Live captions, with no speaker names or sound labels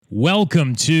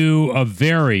Welcome to a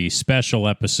very special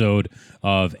episode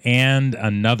of And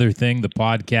Another Thing, the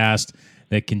podcast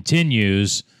that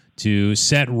continues to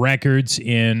set records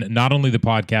in not only the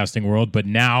podcasting world, but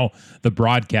now the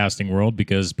broadcasting world,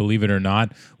 because believe it or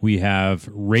not, we have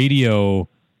radio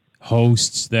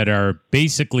hosts that are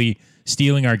basically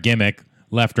stealing our gimmick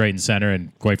left, right, and center,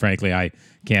 and quite frankly, I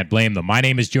can't blame them. My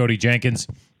name is Jody Jenkins.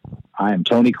 I am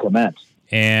Tony Clement.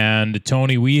 And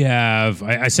Tony, we have,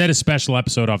 I said a special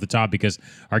episode off the top because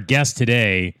our guest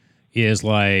today is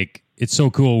like, it's so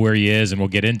cool where he is, and we'll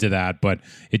get into that, but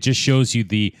it just shows you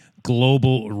the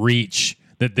global reach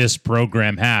that this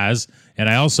program has. And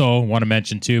I also want to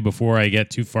mention too, before I get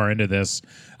too far into this,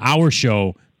 our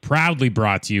show proudly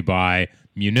brought to you by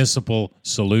Municipal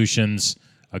Solutions,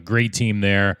 a great team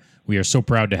there. We are so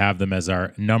proud to have them as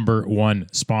our number one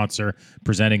sponsor,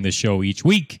 presenting the show each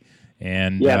week.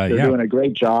 And they're doing a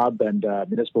great job, and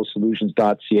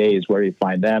municipalsolutions.ca is where you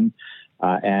find them.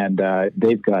 And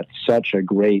they've got such a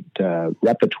great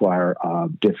repertoire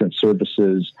of different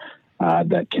services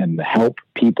that can help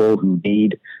people who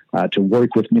need to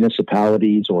work with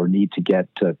municipalities or need to get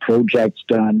projects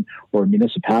done, or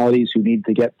municipalities who need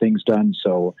to get things done.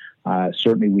 So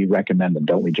certainly we recommend them,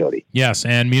 don't we, Jody? Yes,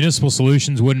 and Municipal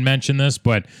Solutions wouldn't mention this,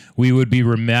 but we would be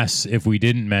remiss if we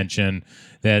didn't mention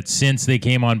that since they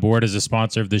came on board as a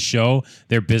sponsor of the show,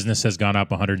 their business has gone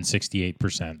up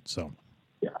 168%. So,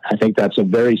 yeah, I think that's a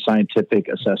very scientific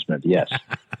assessment, yes.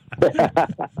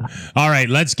 All right,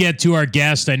 let's get to our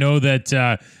guest. I know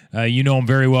that you know him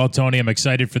very well, Tony. I'm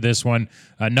excited for this one,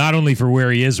 not only for where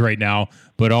he is right now,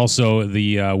 but also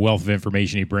the wealth of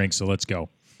information he brings. So let's go.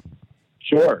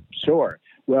 Sure.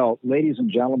 Well, ladies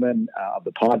and gentlemen of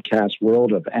the podcast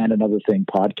world of And Another Thing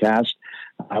podcast,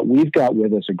 we've got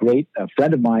with us a great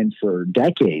friend of mine for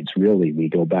decades, really. We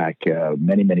go back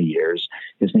many, many years.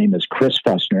 His name is Chris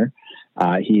Fussner.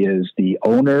 He is the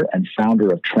owner and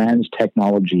founder of Trans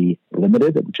Technology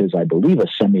Limited, which is, I believe, a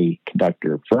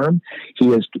semiconductor firm. He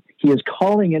is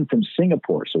calling in from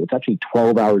Singapore, so it's actually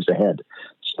 12 hours ahead.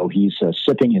 So he's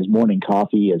sipping his morning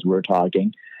coffee as we're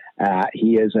talking.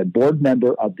 He is a board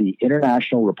member of the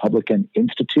International Republican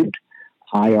Institute,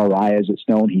 IRI as it's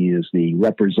known. He is the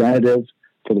representative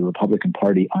for the Republican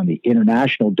Party on the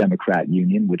International Democrat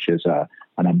Union, which is an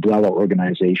umbrella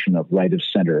organization of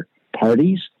right-of-center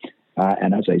parties.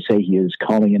 And as I say, he is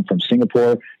calling in from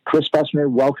Singapore. Chris Fussner,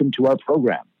 welcome to our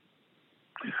program.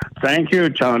 Thank you,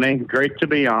 Tony. Great to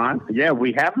be on. Yeah,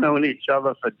 we have known each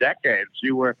other for decades.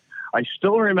 I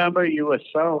still remember you were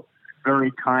so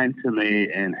very kind to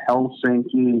me in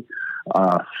Helsinki,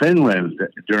 Finland,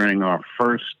 during our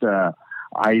first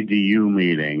IDU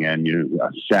meeting, and you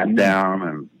sat down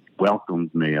and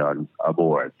welcomed me on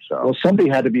aboard. So, well, somebody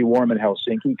had to be warm in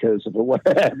Helsinki, because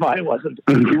if I wasn't,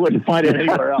 you wouldn't find it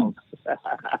anywhere else.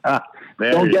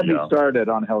 Don't get me started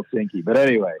on Helsinki. But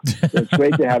anyway, it's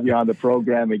great to have you on the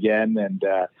program again, and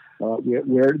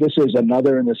this is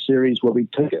another in the series where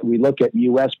we look at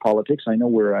U.S. politics. I know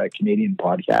we're a Canadian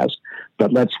podcast,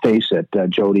 but let's face it,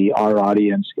 Jody, our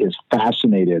audience is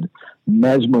fascinated,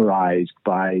 mesmerized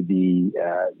by the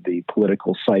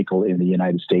political cycle in the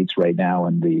United States right now,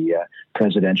 and the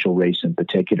presidential race in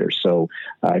particular. So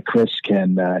Chris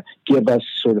can give us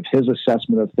sort of his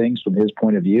assessment of things from his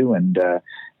point of view, and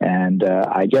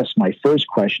I guess my first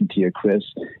question to you, Chris,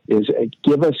 is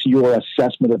give us your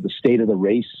assessment of the state of the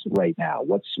race right now.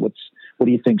 What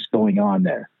do you think's going on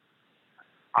there?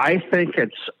 I think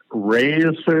it's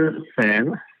razor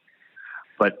thin,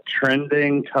 but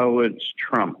trending towards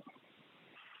Trump.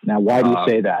 Now, why do you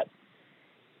say that?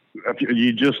 If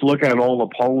you just look at all the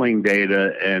polling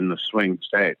data in the swing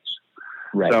states.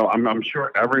 Right. So I'm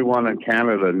sure everyone in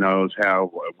Canada knows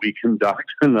how we conduct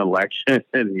an election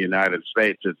in the United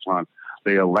States. It's on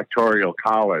the Electoral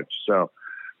College. So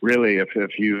really,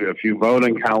 if you vote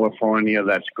in California,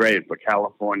 that's great, but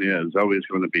California is always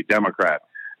going to be Democrat.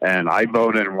 And I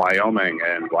vote in Wyoming,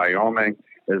 and Wyoming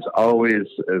is always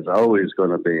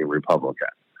going to be Republican.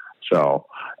 So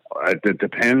it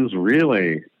depends,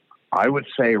 really. I would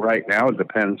say right now it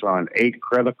depends on 8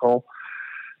 critical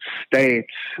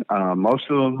states, most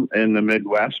of them in the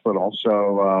Midwest, but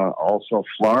also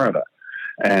Florida.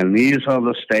 And these are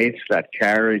the states that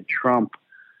carried Trump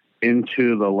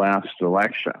into the last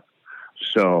election.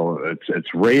 So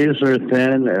it's razor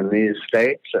thin in these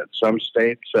states. At some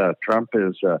states, Trump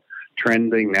is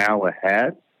trending now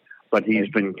ahead, but he's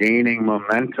been gaining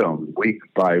momentum week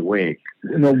by week.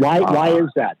 No, why is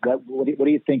that? What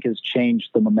do you think has changed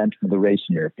the momentum of the race,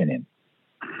 in your opinion?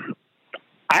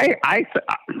 I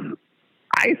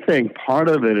think part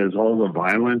of it is all the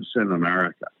violence in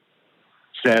America,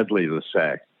 sadly to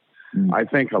say. I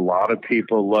think a lot of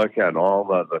people look at all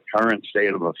the current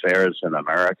state of affairs in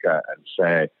America and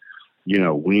say,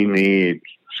 we need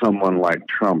someone like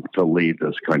Trump to lead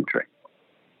this country.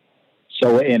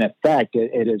 So in effect,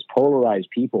 it has polarized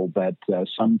people, but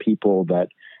some people that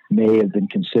may have been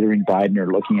considering Biden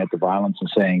are looking at the violence and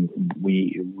saying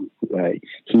he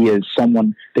is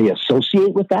someone they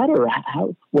associate with that, or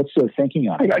how? What's their thinking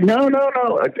on it? No.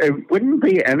 It wouldn't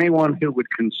be anyone who would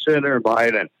consider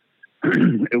Biden.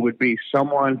 It would be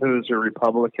someone who's a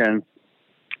Republican,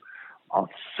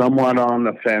 somewhat on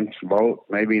the fence, vote,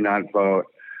 maybe not vote.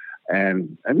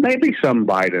 And maybe some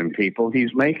Biden people.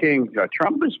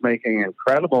 Trump is making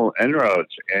incredible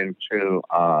inroads into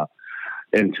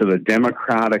the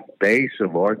Democratic base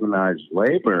of organized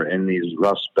labor in these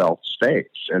Rust Belt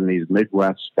states and these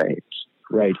Midwest states.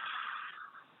 Right.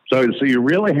 So you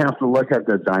really have to look at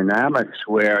the dynamics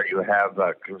where you have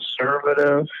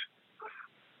conservative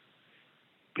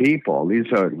people.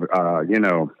 These are,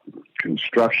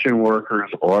 construction workers,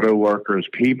 auto workers,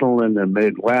 people in the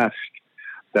Midwest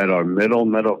that are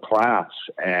middle class,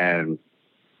 and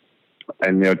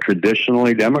they're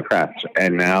traditionally Democrats,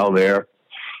 and now they're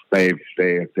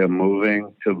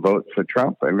moving to vote for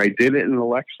Trump, and they did it in the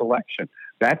last election.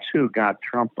 That's who got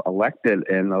Trump elected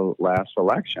in the last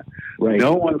election. Right.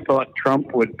 No one thought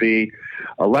Trump would be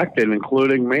elected,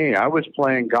 including me. I was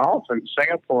playing golf in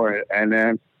Singapore, and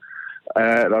then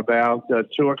at about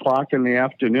 2:00 in the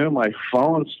afternoon, my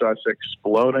phone starts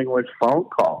exploding with phone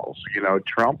calls.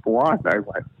 Trump won. I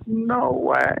went, no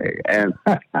way, and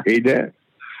he did.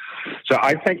 So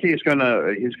I think he's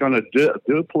gonna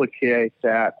duplicate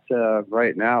that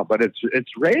right now, but it's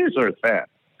razor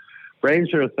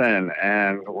thin,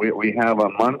 and we have a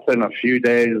month and a few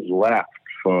days left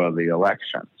for the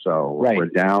election. So we're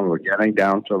getting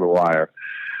down to the wire.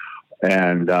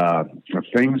 And if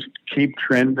things keep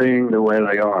trending the way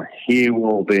they are,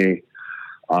 he'll be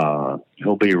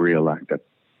reelected.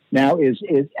 Now,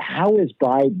 how is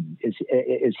Biden?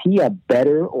 Is he a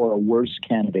better or a worse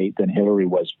candidate than Hillary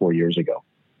was 4 years ago?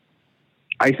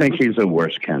 I think he's a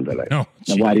worse candidate. Oh,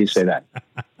 now, why do you say that?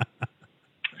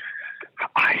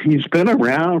 He's been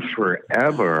around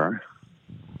forever.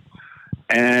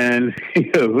 And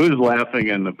who's laughing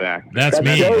in the back? That's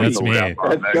me. That's me. I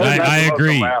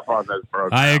agree.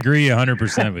 I agree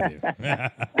 100% with you.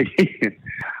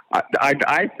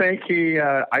 I think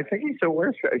he's the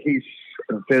worst.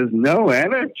 There's no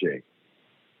energy.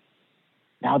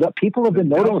 Now that people have been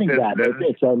noticing that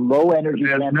it's a low energy.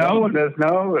 There's low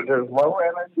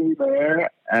energy there,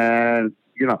 and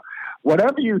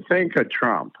whatever you think of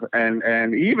Trump,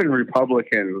 and even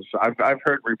Republicans, I've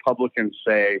heard Republicans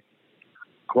say,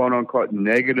 quote unquote,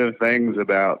 negative things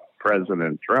about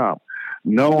President Trump.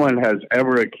 No one has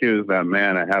ever accused that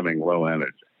man of having low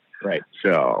energy. Right.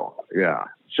 So, yeah.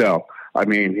 So, I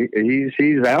mean,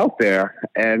 he's out there,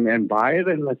 and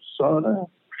Biden is sort of,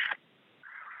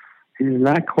 he's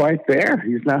not quite there.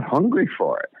 He's not hungry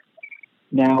for it.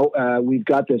 Now, we've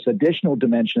got this additional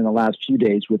dimension in the last few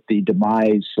days with the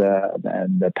demise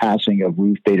and the passing of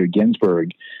Ruth Bader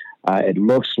Ginsburg. It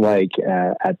looks like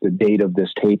at the date of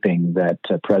this taping that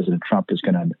President Trump is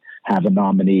going to have a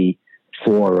nominee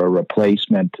for a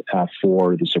replacement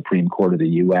for the Supreme Court of the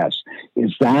U.S.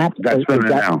 That's been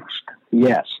announced?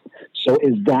 Yes. So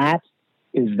does that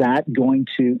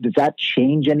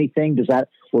change anything?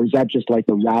 Or is that just like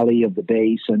the rally of the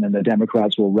base, and then the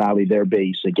Democrats will rally their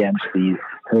base against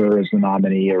her as the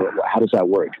nominee, or how does that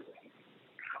work?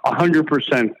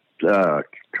 100%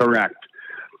 correct.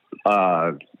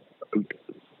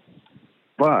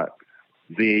 But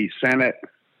the Senate,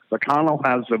 McConnell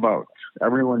has the votes.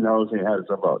 Everyone knows he has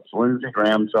the votes. Lindsey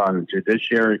Graham's on the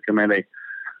Judiciary Committee.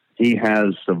 He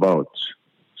has the votes.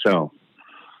 So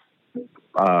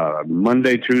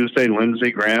Monday, Tuesday,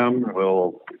 Lindsey Graham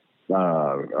will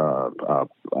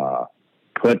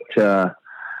put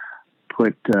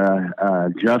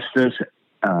Justice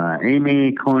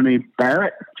Amy Coney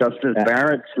Barrett. Justice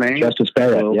Barrett's name. Justice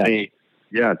Barrett will be.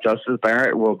 Yeah, Justice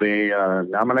Barrett will be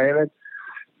nominated,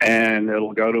 and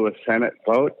it'll go to a Senate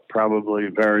vote probably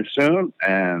very soon,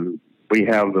 and we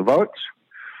have the votes,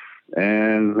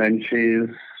 and then she's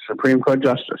Supreme Court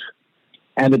Justice.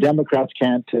 And the Democrats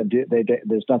can't do.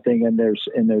 There's nothing in their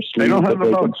sleeve. They don't have the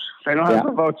votes. They don't have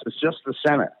the votes. It's just the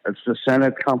Senate. It's the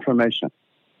Senate confirmation.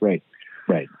 Right.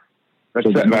 That's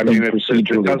it. I mean, it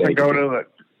doesn't go to the.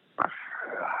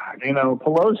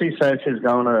 Pelosi says she's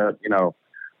going to,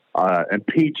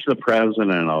 impeach the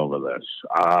president over this.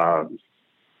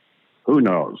 Who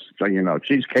knows? So,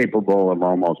 she's capable of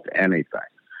almost anything.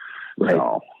 Right.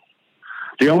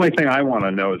 The only thing I want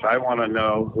to know is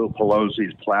who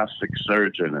Pelosi's plastic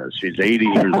surgeon is. She's 80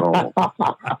 years old.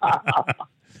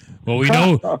 Well,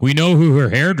 we know who her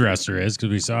hairdresser is because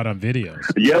we saw it on videos.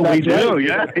 Yeah, we do.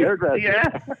 Yeah, Hairdresser.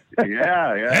 yeah.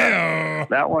 Hey-o.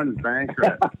 That one's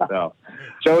bankrupt. So,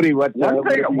 Jody, what One have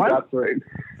thing- you one- got for?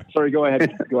 Sorry, go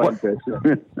ahead. Go ahead, Chris.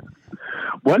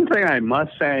 one thing I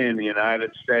must say in the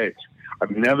United States,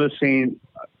 I've never seen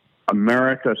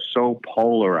America so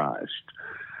polarized.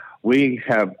 We're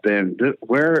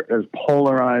as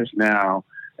polarized now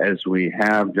as we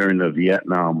have during the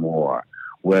Vietnam War,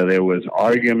 where there was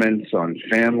arguments on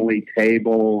family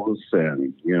tables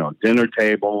and, dinner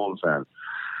tables, and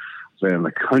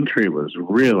the country was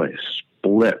really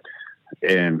split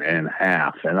in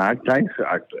half. And I think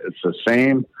it's the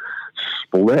same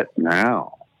split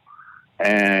now.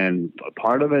 And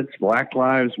part of it's Black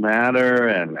Lives Matter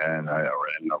and the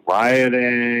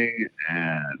rioting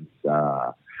and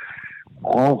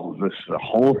all this, the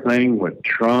whole thing with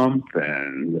Trump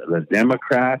and the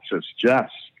Democrats is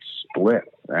just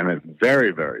split, and it's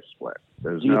very, very split.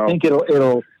 Do you think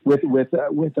it'll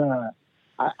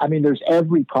I mean, there's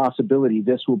every possibility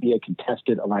this will be a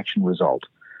contested election result.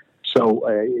 So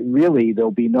really,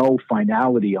 there'll be no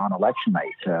finality on election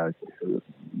night.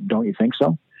 Don't you think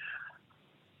so?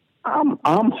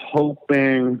 I'm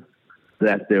hoping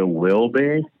that there will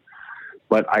be,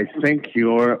 but I think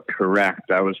you're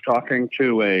correct. I was talking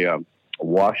to a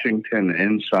Washington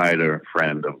insider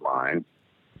friend of mine,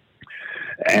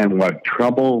 and what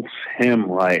troubles him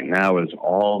right now is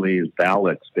all these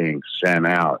ballots being sent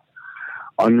out,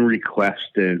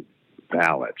 unrequested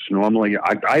ballots. Normally,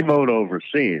 I vote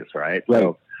overseas, right? Right.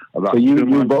 So about So you 2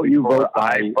 months vote. You before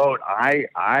vote.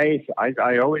 I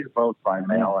always vote by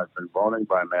mail. I've been voting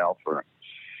by mail for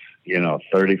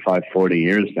 35, 40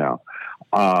 years now.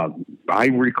 I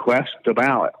request a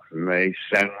ballot, and they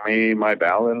send me my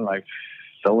ballot, and I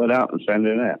fill it out and send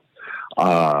it in.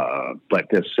 But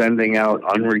they're sending out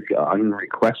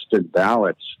unrequested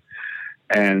ballots,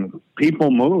 and people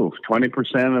move.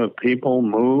 20% of people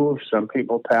move. Some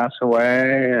people pass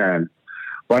away, and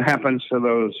what happens to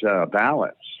those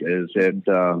ballots? Is it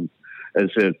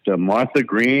Martha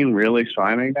Green really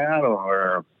signing that,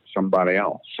 or somebody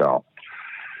else? So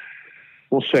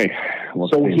we'll see. My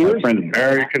friend's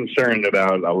very concerned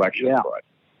about election fraud.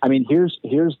 I mean, here's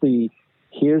the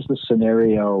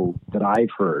scenario that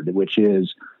I've heard, which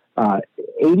is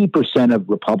 80% of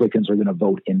Republicans are going to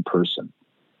vote in person.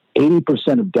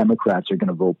 80% of Democrats are going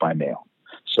to vote by mail.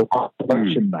 So on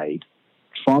election night,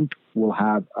 Trump will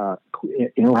have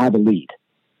he'll have a lead,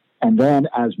 and then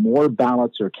as more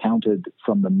ballots are counted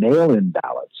from the mail-in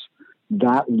ballots,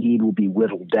 that lead will be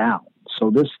whittled down.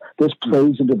 So this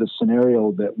plays into the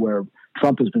scenario that where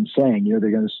Trump has been saying, they're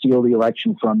going to steal the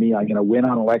election from me. I'm going to win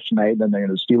on election night, then they're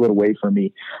going to steal it away from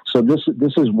me. So this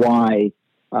is why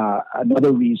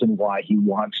another reason why he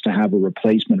wants to have a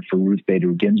replacement for Ruth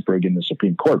Bader Ginsburg in the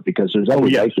Supreme Court, because there's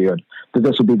every likelihood that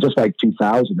this will be just like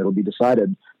 2000. It'll be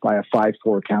decided by a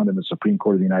 5-4 count in the Supreme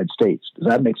Court of the United States. Does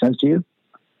that make sense to you?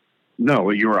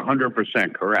 No, you're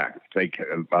 100% correct.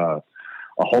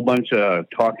 A whole bunch of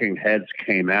talking heads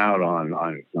came out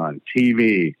on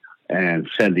TV and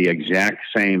said the exact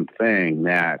same thing,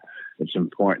 that it's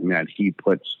important that he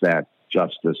puts that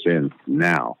justice in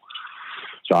now.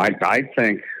 So I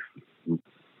think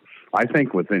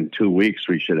within 2 weeks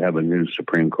we should have a new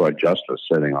Supreme Court justice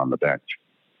sitting on the bench.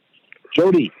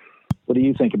 Jody, what do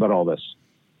you think about all this?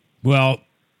 Well,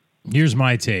 here's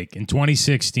my take. In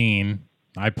 2016,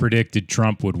 I predicted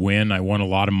Trump would win. I won a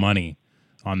lot of money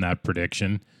on that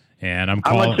prediction. And I'm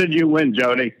calling. How much did you win,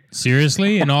 Jody?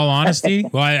 Seriously, in all honesty?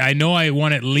 Well, I know I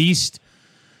won at least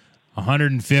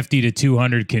 150 to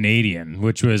 200 Canadian,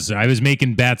 which was, I was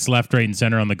making bets left, right, and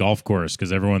center on the golf course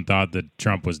because everyone thought that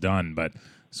Trump was done. But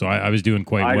so I was doing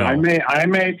quite well. I made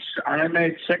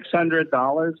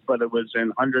 $600, but it was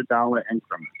in $100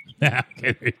 increments. Okay,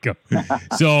 there you go.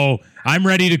 So I'm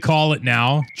ready to call it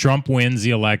now. Trump wins the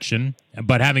election.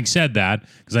 But having said that,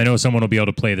 because I know someone will be able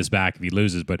to play this back if he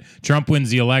loses, but Trump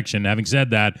wins the election. Having said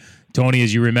that, Tony,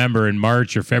 as you remember, in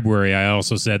March or February, I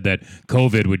also said that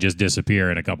COVID would just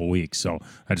disappear in a couple weeks. So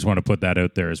I just want to put that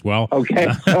out there as well. Okay.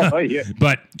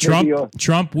 But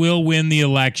Trump will win the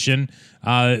election.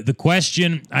 The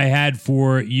question I had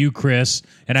for you, Chris,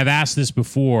 and I've asked this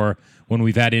before when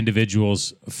we've had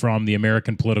individuals from the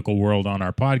American political world on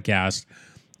our podcast,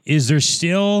 is there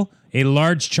still a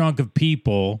large chunk of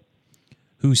people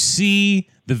who see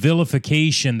the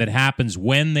vilification that happens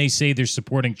when they say they're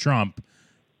supporting Trump?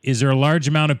 Is there a large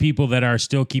amount of people that are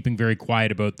still keeping very quiet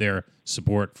about their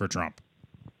support for Trump?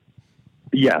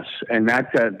 Yes, and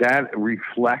that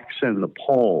reflects in the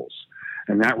polls.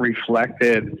 And that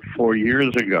reflected 4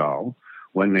 years ago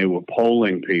when they were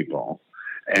polling people,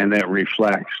 and it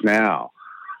reflects now.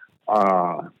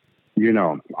 I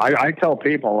tell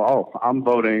people, oh, I'm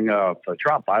voting for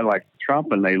Trump. I like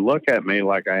Trump. And they look at me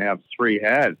like I have three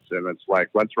heads. And it's like,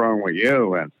 what's wrong with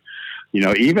you? And,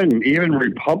 even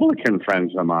Republican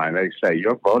friends of mine, they say,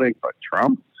 you're voting for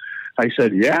Trump? I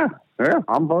said, yeah,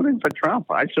 I'm voting for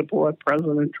Trump. I support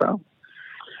President Trump.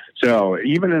 So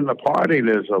even in the party,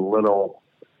 there's a little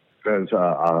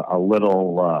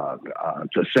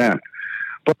dissent.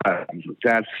 But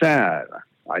that said,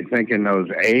 I think in those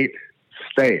 8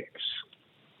 states,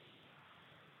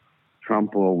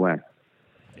 Trump will win.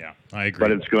 Yeah, I agree.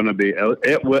 But it's going to be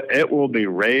it will be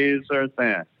razor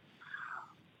thin.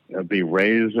 It'll be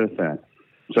razor thin.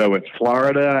 So it's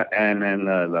Florida and then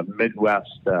the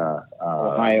Midwest,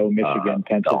 Ohio, Michigan,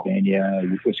 Pennsylvania,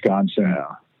 Wisconsin.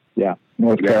 Yeah.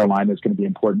 North Carolina is going to be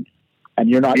important. And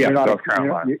you're not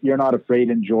afraid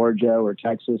in Georgia or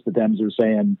Texas. The Dems are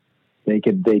saying they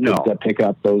could pick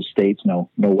up those states. No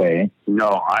way.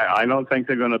 No, I don't think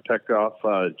they're going to pick off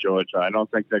Georgia. I don't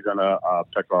think they're going to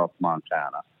pick off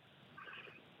Montana.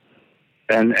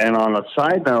 And on a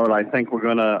side note, I think we're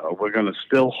gonna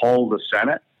still hold the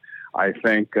Senate. I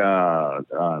think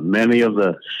many of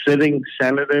the sitting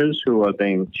senators who are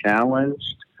being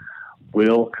challenged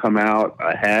will come out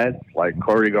ahead, like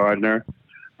Cory Gardner.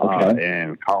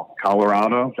 In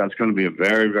Colorado, that's going to be a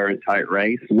very, very tight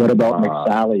race. What about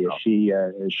McSally?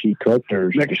 Is she cooked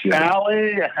or?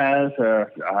 McSally has a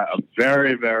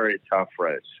very, very tough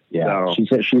race. Yeah,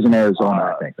 so, she's in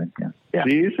Arizona, I think. Yeah.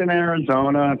 She's in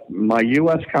Arizona. My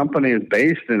U.S. company is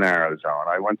based in Arizona.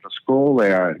 I went to school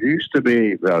there. It used to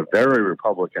be a very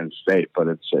Republican state, but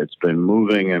it's been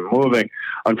moving and moving.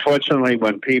 Unfortunately,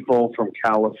 when people from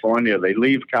California, they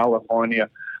leave California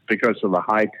because of the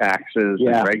high taxes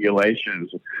and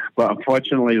regulations, but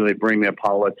unfortunately they bring their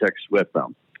politics with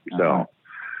them. So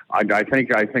I think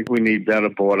we need better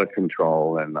border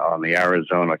control and on the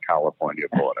Arizona-California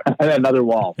border. Another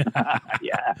wall.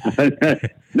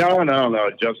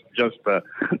 No. Just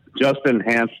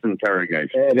enhanced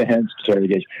interrogation. Enhanced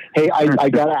interrogation. Hey, I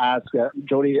gotta ask,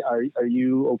 Jody, are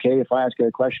you okay if I ask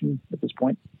a question at this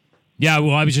point? Yeah,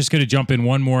 well, I was just going to jump in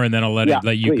one more, and then I'll let you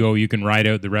please go. You can ride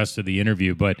out the rest of the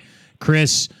interview. But,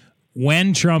 Chris,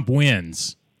 when Trump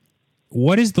wins,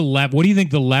 what is the left? What do you think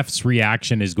the left's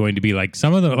reaction is going to be? Like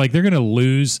some of the they're going to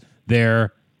lose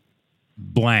their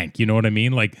blank. You know what I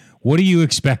mean? Like, what do you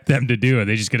expect them to do? Are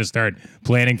they just going to start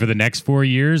planning for the next 4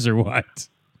 years, or what?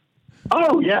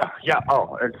 Oh yeah.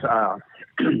 Oh, it's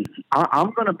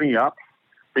I'm going to be up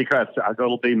because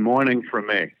it'll be morning for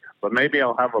me. But maybe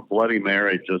I'll have a Bloody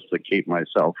Mary just to keep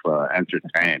myself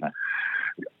entertained.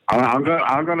 I'm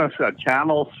going to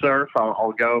channel surf.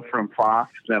 I'll go from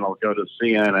Fox, then I'll go to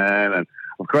CNN, and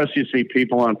of course you see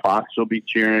people on Fox will be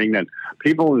cheering, and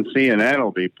people in CNN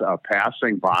will be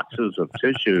passing boxes of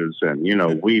tissues and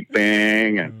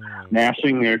weeping and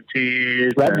gnashing their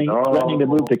teeth, threatening to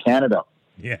move to Canada.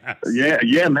 Yeah.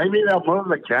 Maybe they'll move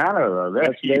to Canada.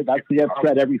 That's the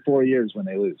threat every 4 years when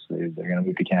they lose. They're going to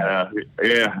move to Canada.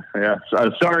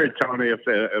 Sorry, Tony, if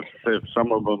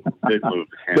some of them did move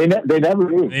to Canada. They never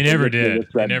moved. They never did.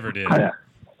 They never did. Now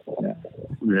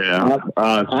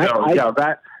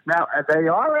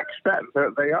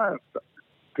they are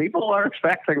people are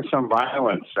expecting some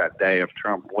violence that day if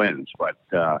Trump wins, but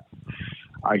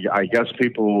I guess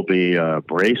people will be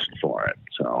braced for it.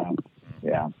 So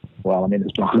yeah. Well, I mean,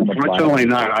 it's been unfortunately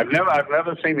not. I've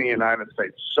never seen the United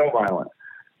States so violent,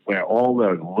 where all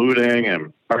the looting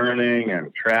and burning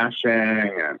and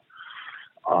trashing and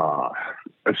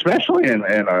especially in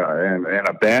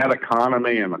a bad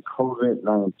economy and a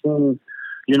COVID-19,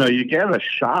 you get a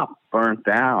shop burnt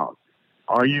down.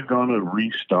 Are you going to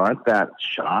restart that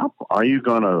shop? Or are you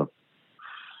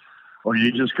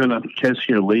just going to kiss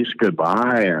your lease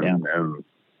goodbye? I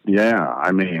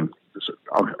mean,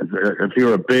 if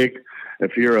you're a big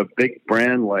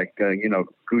brand like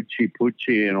Gucci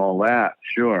Pucci and all that,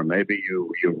 sure, maybe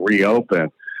you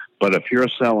reopen. But if you're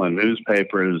selling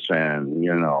newspapers and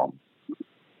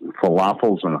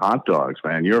falafels and hot dogs,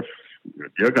 man, you're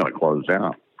going to close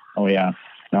down. Oh yeah,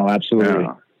 no, absolutely.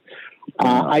 Yeah.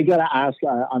 I got to ask.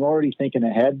 I'm already thinking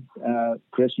ahead,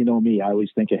 Chris. You know me; I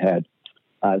always think ahead.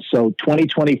 So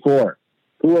 2024.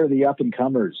 Who are the up and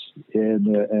comers in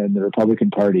the Republican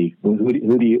Party? Who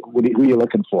are you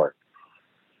looking for?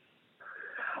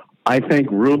 I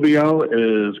think Rubio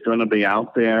is going to be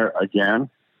out there again.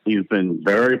 He's been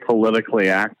very politically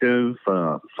active,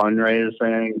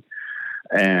 fundraising,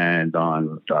 and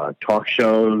on talk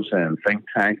shows and think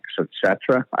tanks,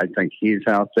 etc. I think he's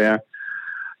out there.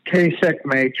 Kasich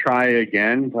may try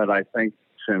again, but I think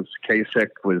since Kasich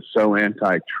was so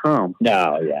anti-Trump,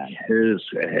 his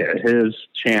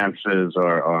chances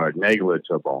are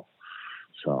negligible.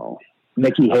 So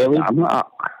Nikki Haley?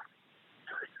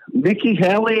 Nikki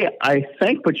Haley, I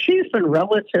think, but she's been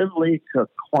relatively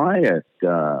quiet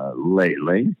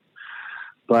lately.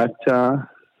 But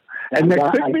and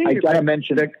there could be. I gotta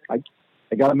mention. I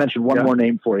gotta mention one more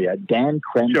name for you, Dan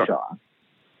Crenshaw. Sure.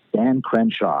 Dan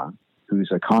Crenshaw,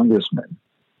 who's a congressman.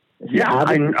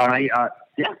 I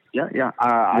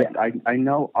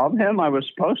know of him. I was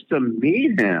supposed to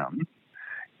meet him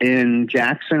in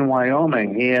Jackson,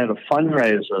 Wyoming. He had a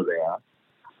fundraiser there.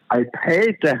 I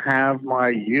paid to have my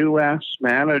U.S.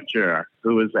 manager,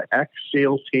 who is an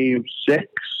ex-SEAL Team 6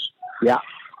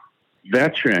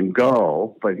 veteran,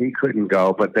 go, but he couldn't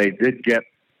go, but they did get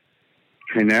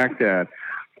connected.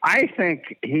 I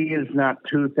think he is not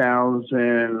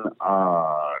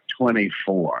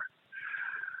 2024.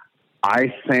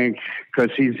 I think because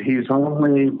he's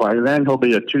only, by then he'll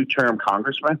be a 2-term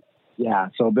congressman. Yeah,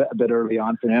 so a bit early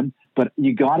on for him. But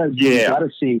you gotta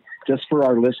see, just for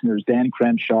our listeners, Dan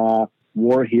Crenshaw,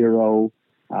 war hero,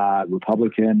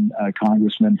 Republican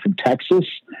congressman from Texas,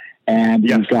 and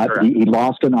he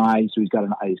lost an eye, so he's got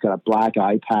a black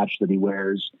eye patch that he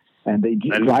wears, and he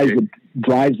drives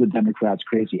the Democrats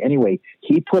crazy. Anyway,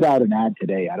 he put out an ad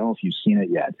today. I don't know if you've seen it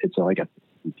yet. It's a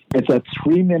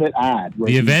 3-minute ad.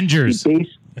 The Avengers. He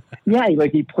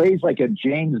plays like a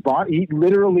James Bond. He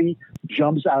literally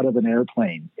jumps out of an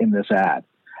airplane in this ad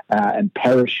and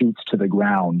parachutes to the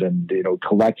ground, and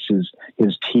collects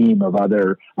his team of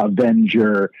other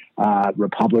Avenger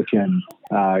Republican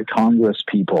Congress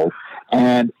people.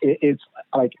 And it's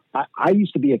like I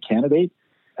used to be a candidate.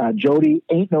 Jody,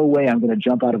 ain't no way I'm going to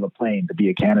jump out of a plane to be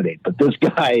a candidate, but this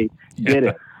guy did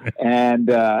it. And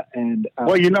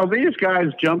well, these guys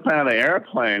jump out of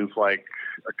airplanes like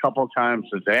a couple times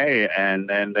a day, and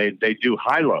then they do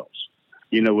high lows,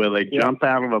 where they jump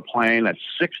out of a plane at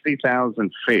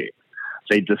 60,000 feet.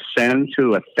 They descend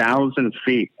to 1,000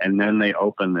 feet, and then they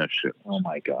open their chute. Oh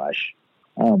my gosh.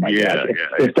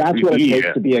 If that's what it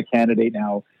takes to be a candidate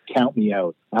now, count me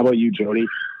out. How about you, Jody?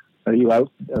 Are you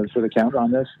out for the count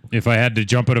on this? If I had to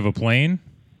jump out of a plane?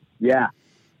 Yeah.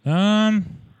 Well,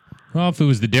 if it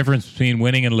was the difference between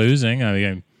winning and losing,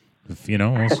 also.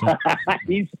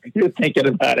 You're thinking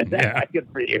about it. Yeah. Good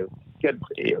for you.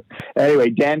 Anyway,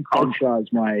 Dan Crenshaw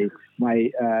is my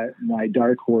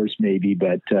dark horse, maybe,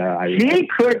 but he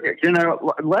could.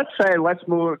 Let's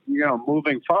move.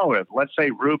 Moving forward. Let's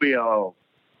say Rubio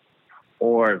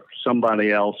or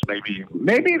somebody else.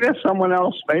 Maybe there's someone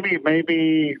else.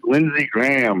 Maybe Lindsey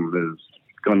Graham is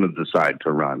going to decide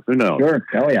to run. Who knows? Sure.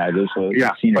 Oh yeah.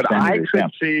 But I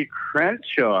could see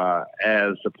Crenshaw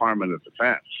as Department of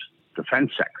Defense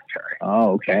Secretary.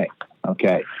 Oh, okay.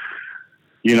 I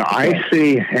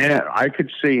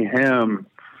could see him,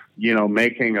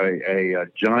 making a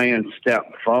giant step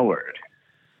forward,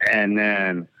 and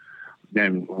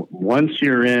then once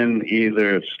you're in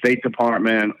either State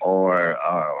Department or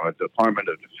Department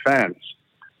of Defense,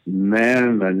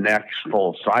 then the next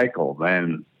full cycle,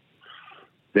 then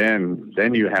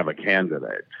you have a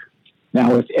candidate.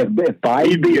 Now, if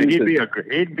Biden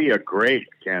he'd be a great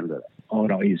candidate. Oh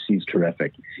no, he's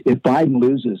terrific. If Biden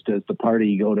loses, does the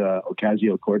party go to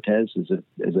Ocasio-Cortez? Is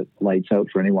it lights out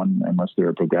for anyone unless they're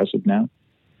a progressive now?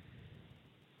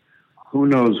 Who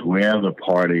knows where the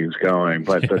party is going,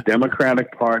 but the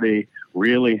Democratic Party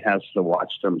really has to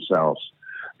watch themselves,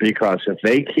 because if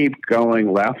they keep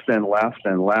going left and left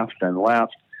and left and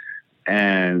left,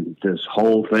 and this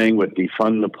whole thing with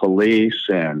defund the police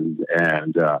and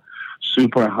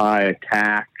super high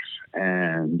tax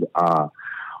and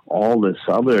all this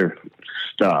other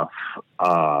stuff,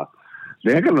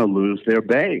 they're going to lose their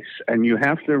base. And you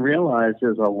have to realize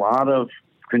there's a lot of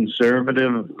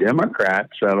conservative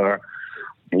Democrats that are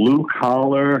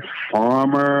blue-collar,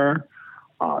 farmer,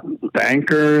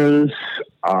 bankers,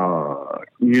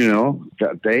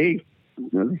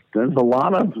 there's a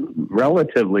lot of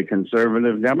relatively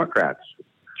conservative Democrats.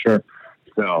 Sure.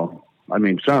 So,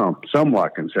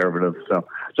 somewhat conservative.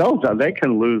 So they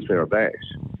can lose their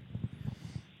base.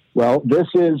 Well, this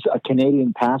is a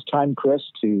Canadian pastime, Chris,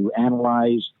 to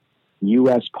analyze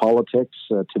U.S. politics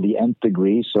to the nth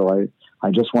degree. So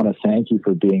I just want to thank you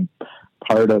for being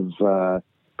part of our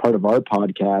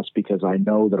podcast, because I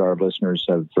know that our listeners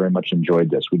have very much enjoyed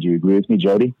this. Would you agree with me,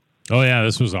 Jody? Oh yeah,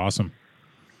 this was awesome.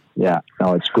 Yeah,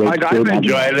 no, it's great. I've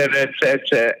enjoyed it.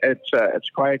 It's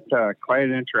quite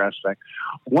interesting.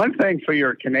 One thing for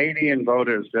your Canadian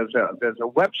voters, there's a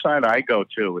website I go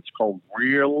to. It's called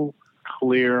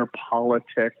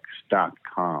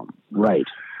realclearpolitics.com. Right.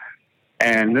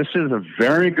 And this is a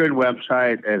very good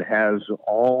website. It has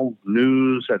all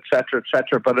news, et cetera,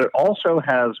 but it also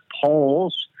has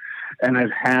polls, and it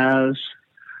has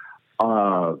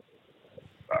all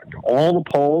the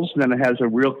polls, and then it has a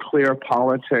real clear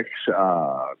politics,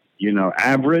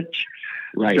 average.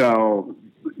 Right. So,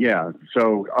 yeah.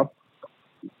 So up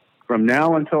from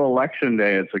now until Election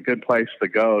Day, it's a good place to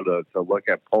go to look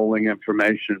at polling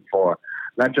information for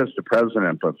not just the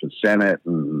president, but the Senate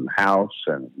and House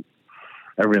and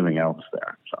everything else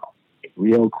there. So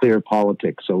real clear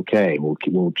politics. Okay,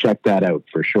 we'll check that out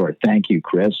for sure. Thank you,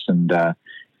 Chris, and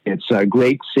it's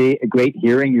great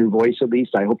hearing your voice. At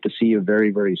least I hope to see you very,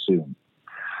 very soon.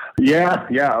 Yeah.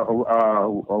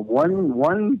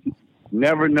 One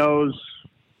never knows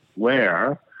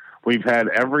where. We've had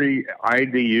every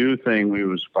IDU thing we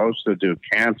were supposed to do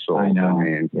canceled. I know.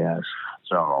 Yes.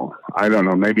 So I don't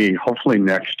know. Maybe, hopefully,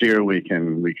 next year we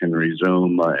can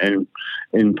resume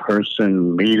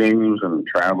in-person meetings and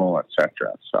travel,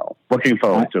 etc. So looking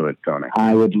forward to it, Tony.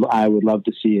 I would love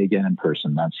to see you again in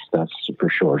person. That's for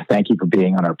sure. Thank you for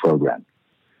being on our program.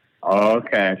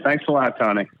 Okay. Thanks a lot,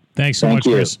 Tony. Thanks so much,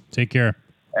 Chris. Take care.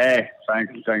 Hey,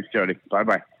 thanks, Jody.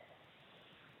 Bye.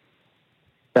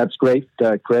 That's great,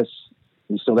 Chris.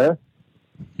 You still there?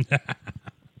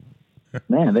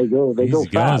 Man, they go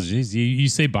fast. Jeez, you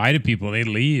say bye to people, they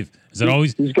leave. Has it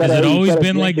always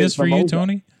been like this for you,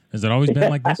 Tony? Has it always been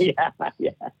like this?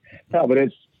 Yeah. No, but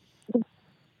it's.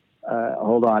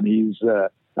 Hold on. He's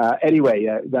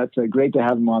anyway. That's great to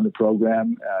have him on the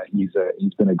program. He's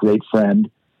been a great friend,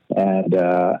 and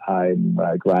I'm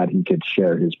glad he could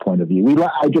share his point of view.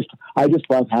 I just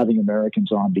love having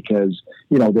Americans on because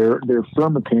they're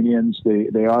firm opinions. They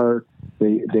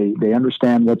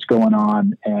understand what's going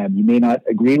on, and you may not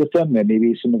agree with them, and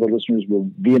maybe some of the listeners will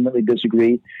vehemently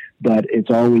disagree, but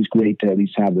it's always great to at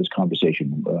least have this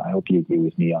conversation. I hope you agree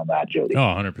with me on that, Jody. Oh,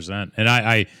 100%.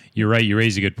 And you're right. You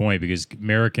raise a good point because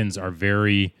Americans are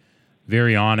very,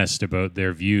 very honest about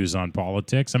their views on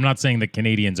politics. I'm not saying that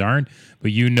Canadians aren't,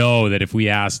 but that if we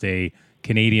asked a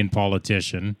Canadian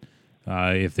politician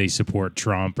if they support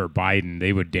Trump or Biden,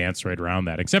 they would dance right around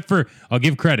that. Except for, I'll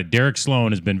give credit, Derek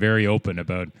Sloan has been very open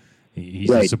about he's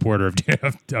a supporter of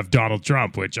Donald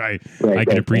Trump, which I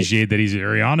can appreciate that he's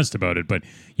very honest about it. But,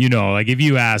 like if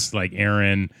you asked like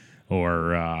Aaron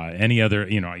or any other,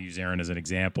 I use Aaron as an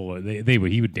example,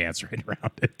 he would dance right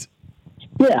around it.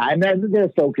 Yeah, and their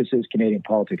focus is Canadian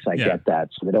politics. I get that,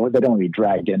 so they don't want to be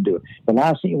dragged into it. The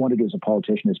last thing you want to do as a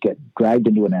politician is get dragged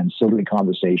into an ancillary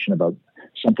conversation about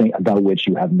something about which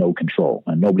you have no control,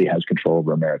 and nobody has control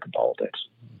over American politics.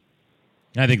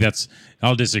 I think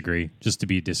I'll disagree, just to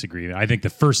be disagreeing. I think the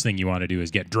first thing you want to do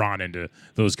is get drawn into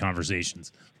those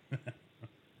conversations.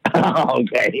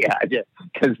 Okay, yeah,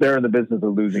 because they're in the business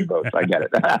of losing votes. I get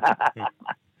it.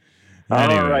 Anyway,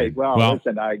 all right, well,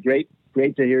 listen, great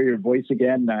to hear your voice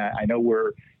again. I know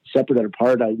we're separate and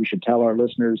apart. We should tell our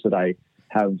listeners that I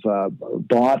have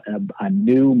bought a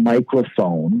new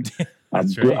microphone, a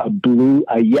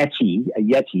Yeti,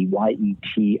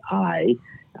 Yeti,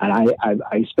 and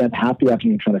I spent half the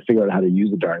afternoon trying to figure out how to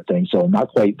use the darn thing. So I'm not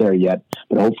quite there yet,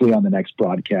 but hopefully on the next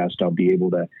broadcast I'll be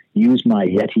able to use my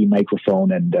Yeti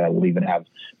microphone, and we'll even have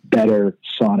better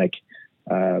sonic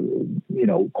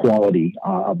quality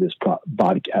of this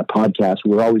podcast.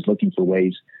 We're always looking for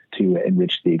ways to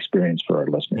enrich the experience for our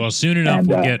listeners. Well, soon enough,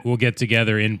 we'll get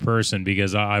together in person,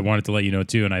 because I wanted to let you know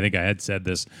too, and I think I had said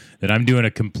this, that I'm doing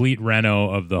a complete reno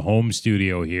of the home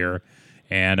studio here,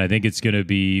 and I think it's going to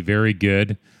be very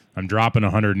good. I'm dropping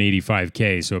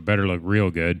 $185K, so it better look real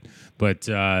good. But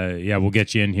we'll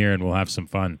get you in here and we'll have some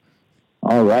fun.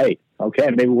 All right. Okay.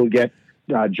 Maybe we'll get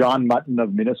John Mutton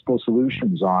of Municipal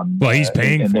Solutions on. Well, he's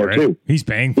paying for it. Too. He's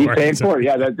paying for it. He's paying for it.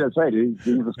 Yeah, that's right. He's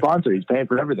a sponsor. He's paying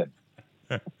for everything.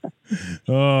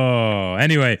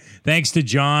 Anyway, thanks to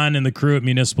John and the crew at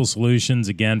Municipal Solutions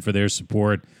again for their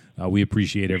support. We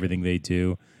appreciate everything they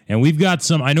do. And we've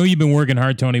got I know you've been working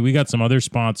hard, Tony. We got some other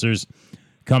sponsors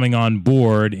coming on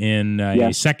board in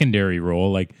a secondary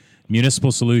role. Like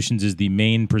Municipal Solutions is the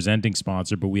main presenting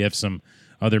sponsor, but we have some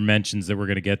other mentions that we're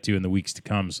going to get to in the weeks to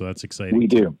come. So that's exciting. We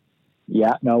do.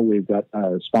 Yeah, no, we've got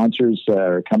sponsors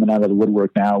are coming out of the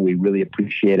woodwork now. We really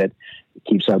appreciate it. It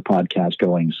keeps our podcast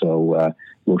going. So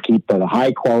we'll keep the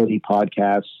high quality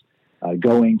podcasts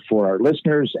going for our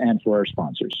listeners and for our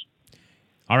sponsors.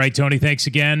 All right, Tony, thanks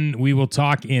again. We will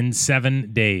talk in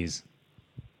 7 days.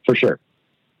 For sure.